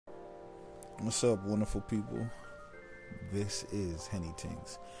What's up, wonderful people? This is Henny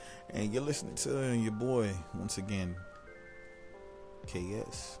Tings, and you're listening to your boy once again,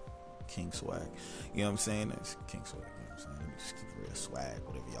 KS King Swag. You know what I'm saying? It's King Swag. You know what I'm saying? Let me just keep it real swag,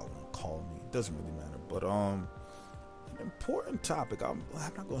 whatever y'all want to call me. It doesn't really matter. But an important topic. I'm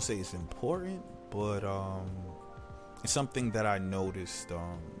not gonna say it's important, but it's something that I noticed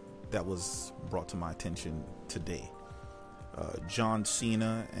that was brought to my attention today. John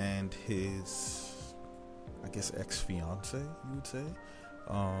Cena and his, I guess, ex-fiance, you would say,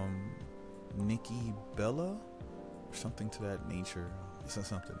 Nikki Bella, or something to that nature. It's not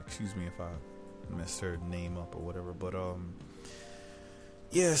something. Excuse me if I messed her name up or whatever. But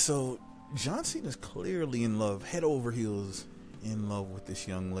yeah. So John Cena's clearly in love, head over heels in love with this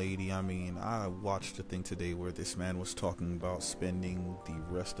young lady. I mean, I watched a thing today where this man was talking about spending the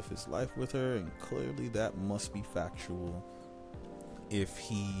rest of his life with her, and clearly that must be factual if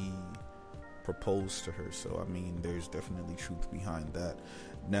he proposed to her. So I mean, there's definitely truth behind that.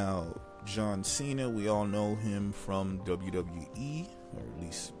 Now, John Cena, we all know him from WWE, or at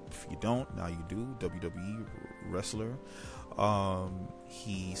least if you don't, now you do. WWE wrestler.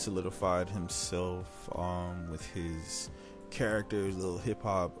 He solidified himself with his character, his little hip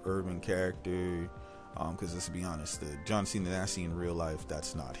hop urban character. Because let's be honest, the John Cena that I see in real life,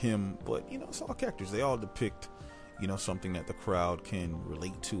 that's not him. But you know, it's all characters. They all depict, you know, something that the crowd can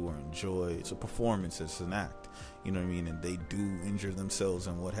relate to or enjoy. It's a performance, it's an act, you know what I mean? And they do injure themselves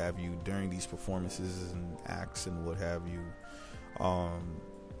and what have you during these performances and acts and what have you,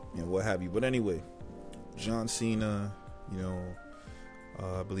 what have you. But anyway, John Cena, you know,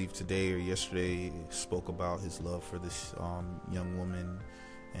 I believe today or yesterday spoke about his love for this young woman,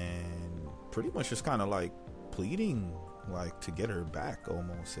 and pretty much just kind of like pleading like to get her back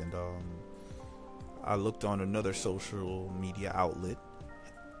almost. And I looked on another social media outlet,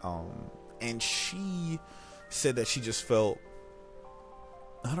 and she said that she just felt,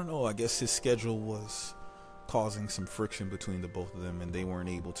 I don't know, I guess his schedule was causing some friction between the both of them, and they weren't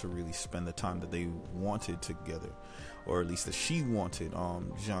able to really spend the time that they wanted together, or at least that she wanted.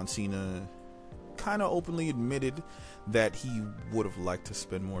 John Cena kind of openly admitted that he would have liked to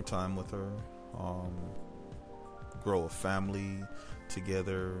spend more time with her, grow a family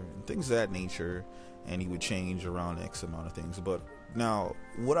together, and things of that nature, and he would change around X amount of things. But now,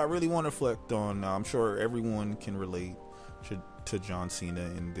 what I really want to reflect on, I'm sure everyone can relate to John Cena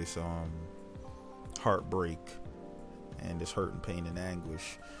in this heartbreak and this hurt and pain and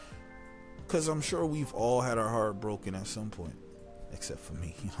anguish, because I'm sure we've all had our heart broken at some point, except for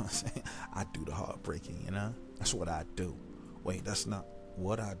me. You know what I'm saying? I do the heartbreaking, you know? That's what I do. Wait, that's not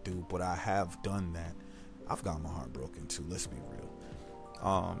what I do, but I have done that. I've got my heart broken too, let's be real.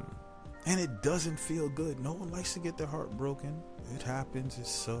 And it doesn't feel good. No one likes to get their heart broken. It happens, it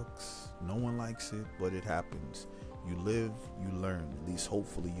sucks. No one likes it, but it happens. You live, you learn. At least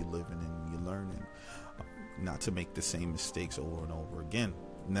hopefully you live and you learn, and not to make the same mistakes over and over again.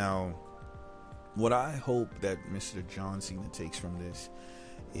 Now, what I hope that Mr. John Cena takes from this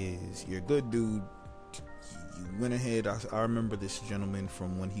is, you're a good dude. You went ahead. I remember this gentleman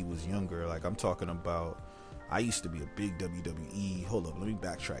from when he was younger. Like, I'm talking about, I used to be a big WWE. Hold up, let me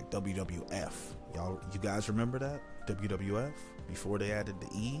backtrack. WWF. You guys remember that? WWF? Before they added the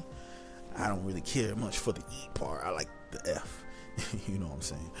E? I don't really care much for the E part. I like the F. You know what I'm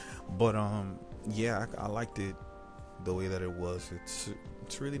saying? But yeah, I liked it the way that it was.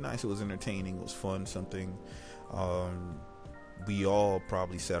 It's really nice. It was entertaining. It was fun. Something we all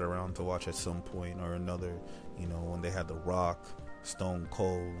probably sat around to watch at some point or another. You know, when they had The Rock, Stone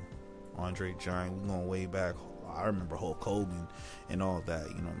Cold, Andre Giant, we going way back. I remember Hulk Hogan and all that,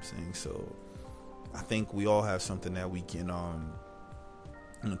 you know what I'm saying? So I think we all have something that we can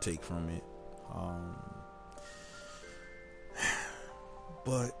take from it.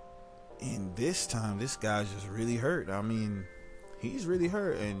 But in this time, this guy's just really hurt. I mean, he's really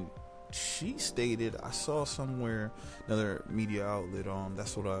hurt. And she stated, I saw somewhere, another media outlet,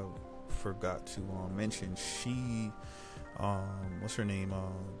 that's what I forgot to mention. She, what's her name,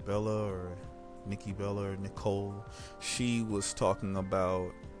 Bella, or Nikki Bella, or Nicole, she was talking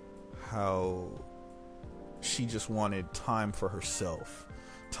about how she just wanted time for herself,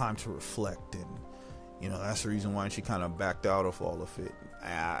 time to reflect, and you know, that's the reason why she kind of backed out of all of it.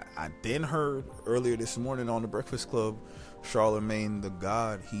 I then heard earlier this morning on the Breakfast Club, Charlemagne the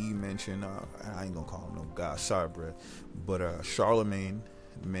God, he mentioned, I ain't gonna call him no God, sorry bro, but Charlemagne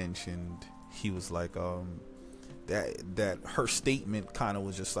mentioned, he was like, that her statement kind of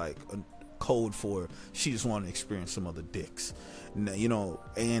was just like a code for, she just wanted to experience some other dicks, you know.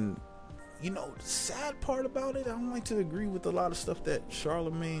 And the sad part about it, I don't like to agree with a lot of stuff that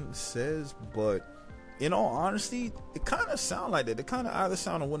Charlemagne says, but in all honesty, it kind of sound like that. It kind of either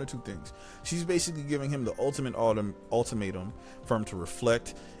sound on one or two things. She's basically giving him the ultimate ultimatum for him to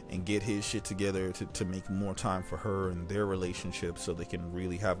reflect and get his shit together to make more time for her and their relationship so they can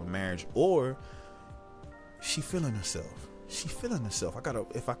really have a marriage. Or she feeling herself.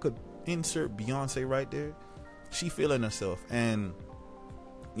 If I could insert Beyonce right there, she feeling herself. And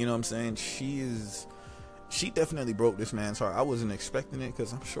you know what I'm saying? She definitely broke this man's heart. I wasn't expecting it,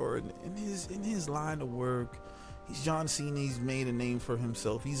 because I'm sure in his line of work, he's John Cena. He's made a name for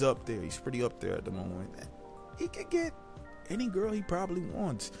himself. He's up there. He's pretty up there at the moment. He could get any girl he probably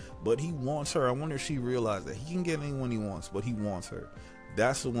wants, but he wants her. I wonder if she realized that he can get anyone he wants, but he wants her.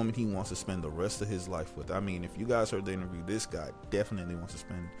 That's the woman he wants to spend the rest of his life with. I mean, if you guys heard the interview, this guy definitely wants to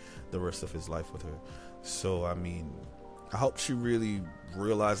spend the rest of his life with her. So, I mean, I hope she really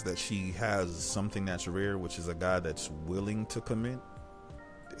realized that she has something that's rare, which is a guy that's willing to commit.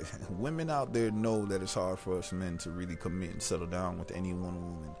 Women out there know that it's hard for us men to really commit and settle down with any one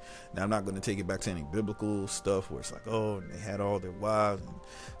woman. Now, I'm not going to take it back to any biblical stuff where it's like, oh, they had all their wives and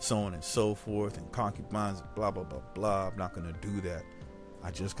so on and so forth and concubines and blah, blah, blah, blah. I'm not going to do that.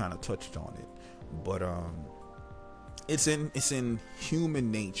 I just kind of touched on it. But it's in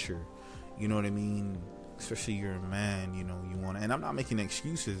human nature. You know what I mean? Especially you're a man, you want to, and I'm not making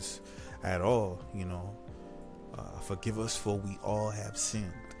excuses at all, forgive us for we all have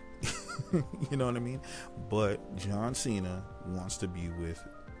sinned. You know what I mean? But John Cena wants to be with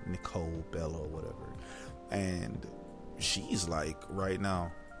Nicole Bella or whatever, and she's like, right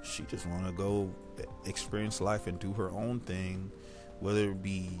now, she just want to go experience life and do her own thing, whether it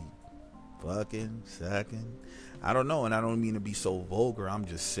be fucking, sucking, I don't know. And I don't mean to be so vulgar. I'm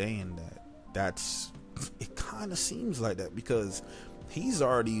just saying it kind of seems like that, because he's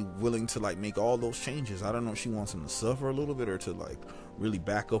already willing to like make all those changes. I don't know if she wants him to suffer a little bit or to like really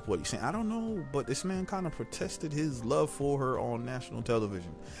back up what he's saying. I don't know, but this man kind of protested his love for her on national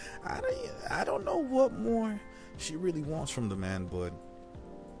television. I don't know what more she really wants from the man, but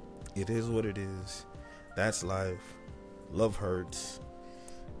it is what it is. That's life. Love hurts.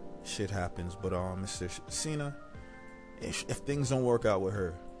 Shit happens. But Mr. Cena, if things don't work out with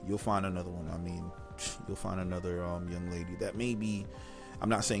her, you'll find another one. I mean, you'll find another young lady that maybe, I'm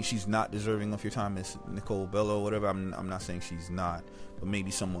not saying she's not deserving of your time, Miss Nicole Bella or whatever. I'm not saying she's not, but maybe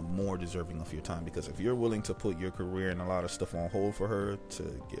someone more deserving of your time. Because if you're willing to put your career and a lot of stuff on hold for her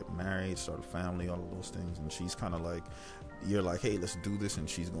to get married, start a family, all of those things, and she's kind of like, you're like, hey, let's do this, and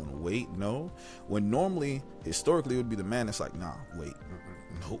she's going to wait. No, when normally historically it would be the man that's like, nah, wait,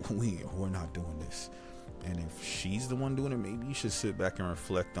 no, we're not doing this. And if she's the one doing it, maybe you should sit back and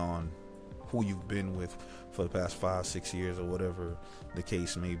reflect on who you've been with for the past 5-6 years or whatever the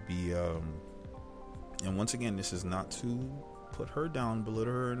case may be. And once again, this is not to put her down,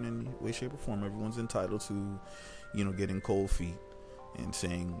 belittle her in any way, shape, or form. Everyone's entitled to, getting cold feet and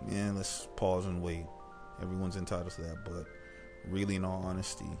saying, yeah, let's pause and wait. Everyone's entitled to that. But really, in all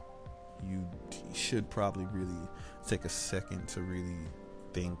honesty, you should probably really take a second to really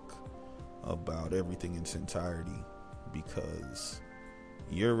think about everything in its entirety, because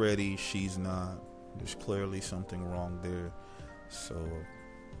you're ready, she's not. There's clearly something wrong there. So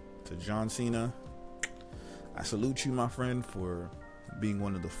to John Cena, I salute you, my friend, for being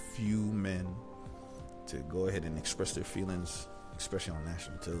one of the few men to go ahead and express their feelings, especially on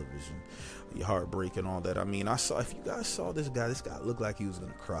national television. Your heartbreak and all that. I mean, if you guys saw this guy looked like he was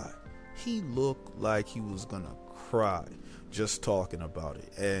gonna cry. He looked like he was gonna cry just talking about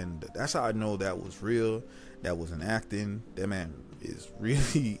it, and that's how I know that was real. That wasn't acting. That man is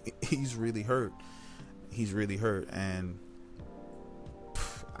really, he's really hurt. He's really hurt, and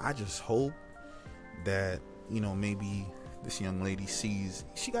I just hope that maybe this young lady sees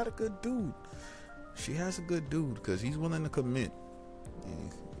she got a good dude. She has a good dude, because he's willing to commit.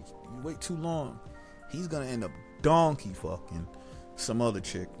 And you wait too long, he's gonna end up donkey fucking some other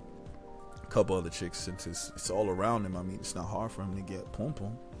chick. Couple other chicks, since it's all around him. I mean, it's not hard for him to get pom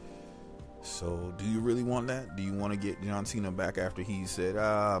pom. So do you really want that? Do you want to get John Cena back after he said,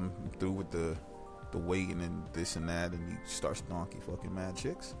 I'm through with the waiting and this and that, and he starts donkey fucking mad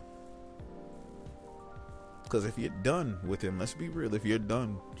chicks? Because if you're done with him, let's be real, if you're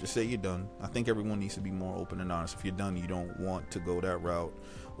done, just say you're done. I think everyone needs to be more open and honest. If you're done, you don't want to go that route,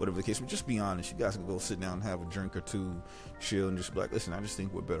 whatever the case, but just be honest. You guys can go sit down and have a drink or two, chill, and just be like, listen, I just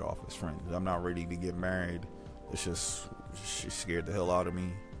think we're better off as friends. I'm not ready to get married. It's just, she scared the hell out of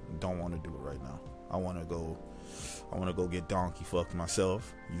me. Don't want to do it right now. I want to go I want to go get donkey fucked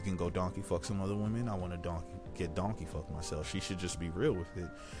myself. You can go donkey fuck some other women. I want to get donkey fucked myself. She should just be real with it.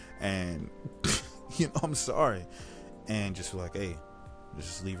 And, I'm sorry. And just like, hey,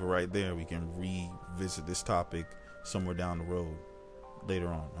 just leave it right there. We can revisit this topic somewhere down the road later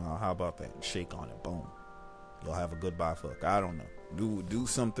on. How about that? Shake on it. Boom. You'll have a goodbye fuck. I don't know. Do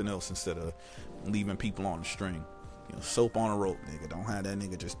something else instead of leaving people on the string. Soap on a rope, nigga. Don't have that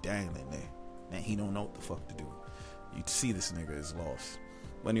nigga just dangling there. Man, he don't know what the fuck to do. You see this nigga is lost.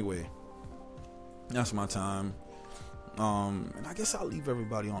 But anyway, that's my time. And I guess I'll leave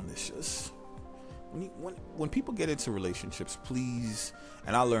everybody on this. Just when people get into relationships, please,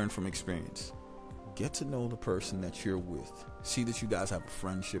 and I learned from experience, get to know the person that you're with. See that you guys have a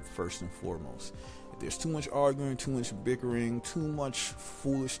friendship first and foremost. If there's too much arguing, too much bickering, too much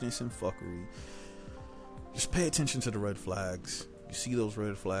foolishness and fuckery, just pay attention to the red flags. You see those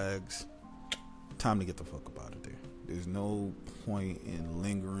red flags, time to get the fuck up out of there. There's no point in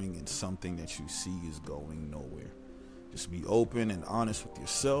lingering in something that you see is going nowhere. Just be open and honest with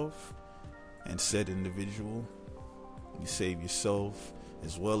yourself and said individual. You save yourself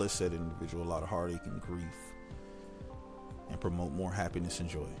as well as said individual a lot of heartache and grief, and promote more happiness and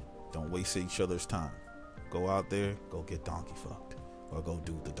joy. Don't waste each other's time. Go out there, go get donkey fucked, or go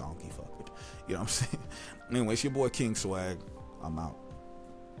do the donkey fucked. You know what I'm saying? Anyway, it's your boy King Swag. I'm out.